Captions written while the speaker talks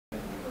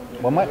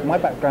Well, my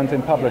background's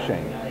in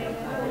publishing.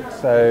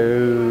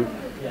 So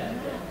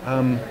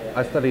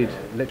I studied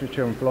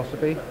literature and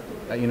philosophy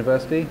at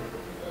university,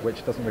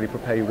 which doesn't really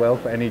prepare you well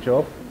for any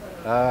job.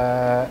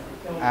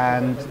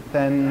 And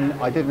then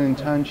I did an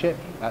internship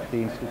at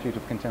the Institute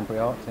of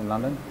Contemporary Arts in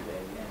London.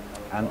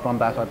 And from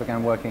that I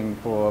began working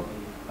for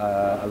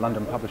a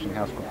London publishing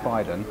house called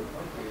Pryden.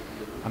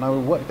 And I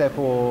worked there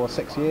for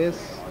 6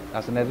 years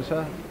as an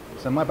editor.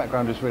 So my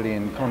background is really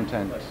in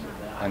content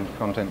and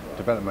content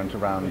development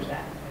around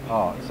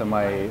art. So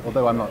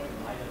although I'm not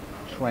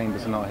trained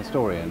as an art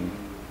historian,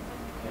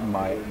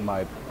 my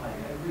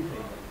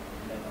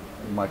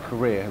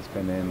career has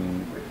been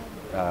in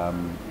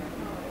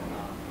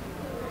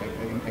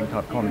kind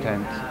of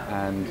content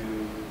and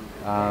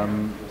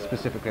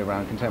specifically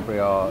around contemporary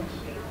art.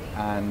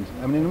 And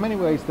I mean, in many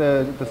ways,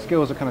 the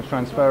skills are kind of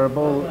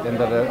transferable in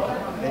that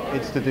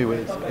it's to do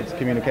with it's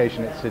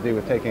communication. It's to do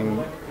with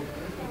taking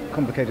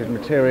complicated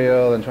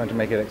material and trying to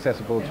make it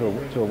accessible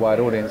to a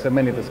wide audience. So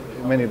many of the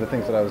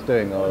things that I was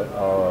doing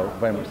are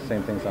very much the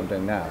same things I'm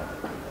doing now.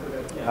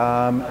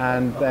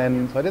 And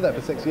then so I did that for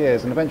 6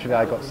 years, and eventually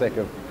I got sick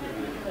of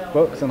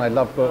books, and I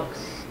love books,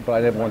 but I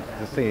never wanted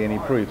to see any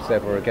proofs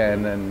ever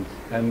again. And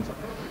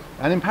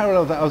in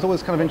parallel with that, I was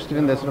always kind of interested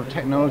in the sort of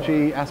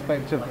technology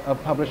aspect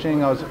of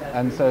publishing.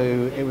 And so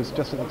it was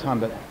just at the time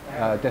that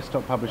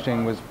desktop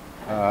publishing was,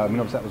 I mean,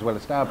 obviously that was well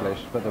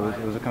established, but there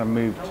was a kind of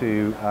move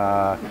to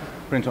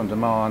print on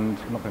demand,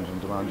 not print on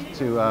demand,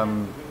 to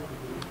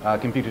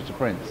computer to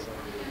print.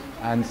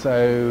 And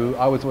so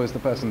I was always the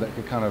person that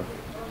could kind of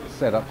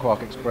set up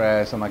Quark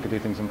Express, and I could do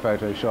things in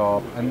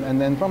Photoshop. And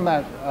then from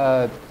that,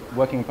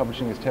 working in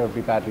publishing is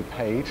terribly badly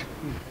paid.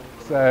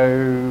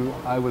 So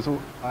I was you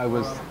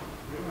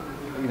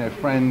know,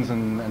 friends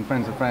and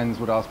friends of friends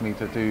would ask me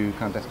to do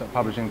kind of desktop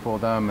publishing for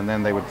them, and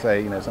then they would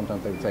say, you know,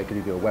 sometimes they would say, could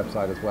you do a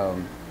website as well?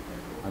 And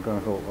I kind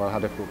of thought, well, how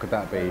difficult could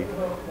that be?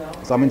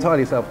 So I'm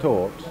entirely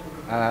self-taught,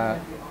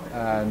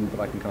 but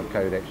I can kind of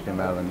code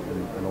HTML and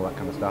all that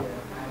kind of stuff.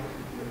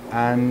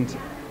 And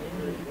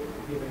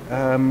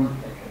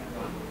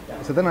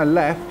so then I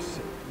left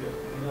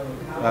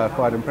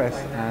Pryden Press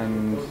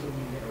and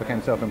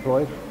became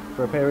self-employed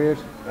for a period.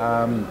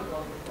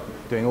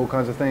 Doing all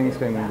kinds of things,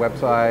 doing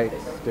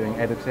websites, doing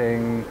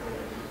editing,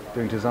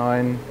 doing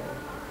design,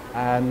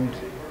 and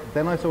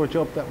then I saw a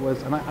job that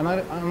was, and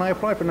I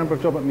applied for a number of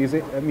jobs at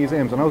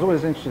museums, and I was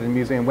always interested in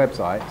museum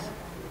websites,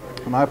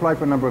 and I applied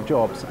for a number of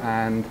jobs,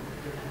 and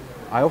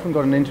I often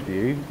got an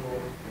interview,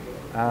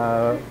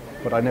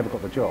 but I never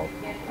got the job.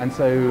 And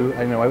so, you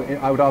know,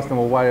 I would ask them,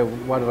 well, why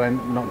did I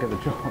not get the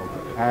job?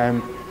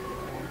 And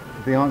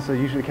the answer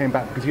usually came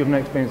back, because you have no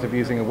experience of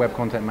using a web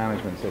content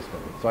management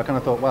system. So I kind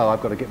of thought, well,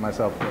 I've got to get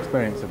myself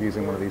experience of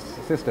using one of these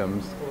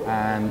systems.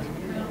 And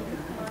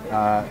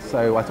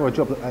so I saw a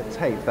job at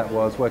Tate that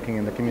was working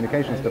in the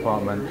communications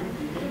department,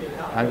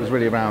 and it was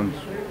really around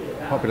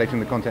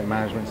populating the content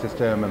management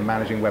system and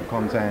managing web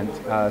content.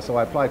 So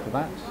I applied for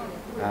that,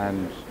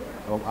 and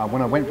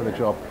when I went for the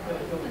job,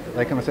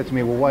 they kind of said to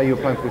me, well, why are you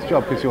applying for this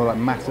job? Because you're like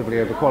massively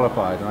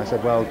overqualified. And I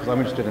said, well, because I'm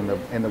interested in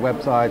the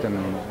website, and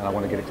I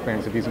want to get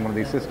experience of using one of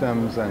these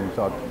systems. And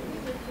so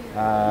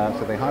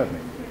they hired me.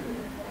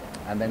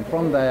 And then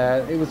from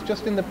there, it was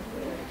just in the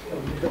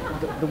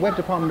web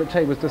department at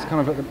Tate was just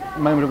kind of at the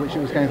moment at which it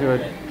was going through a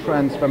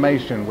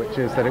transformation, which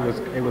is that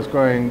it was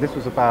growing. This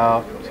was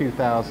about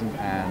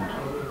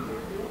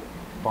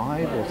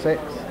 2005 or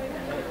 6,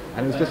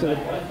 and it was just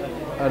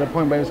at a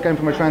point where it was going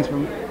from a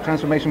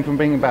transformation from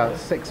being about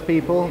 6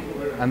 people,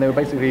 and they were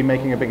basically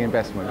making a big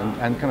investment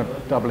and kind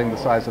of doubling the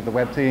size of the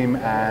web team,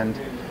 and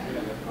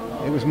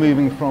it was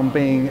moving from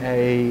being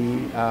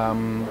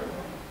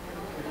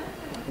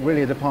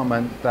really a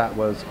department that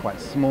was quite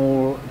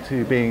small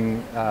to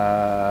being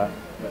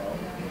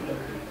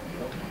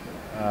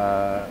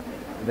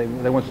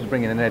they wanted to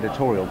bring in an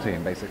editorial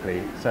team,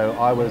 basically. So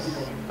I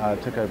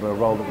took over a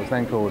role that was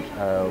then called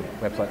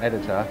website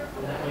editor,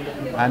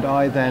 and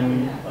I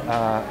then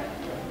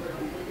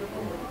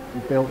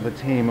built the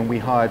team, and we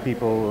hired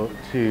people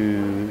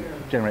to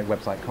generate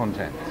website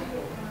content.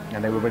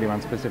 And they were really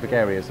around specific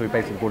areas, so we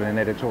basically brought in an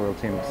editorial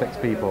team of 6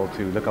 people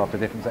to look after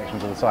different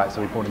sections of the site.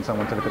 So we brought in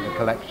someone to look at the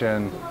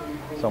collection,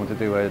 someone to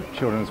do a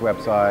children's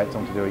website,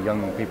 someone to do a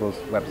young people's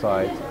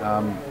website.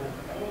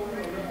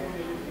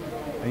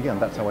 Again,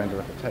 that's how I ended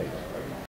up at Tate.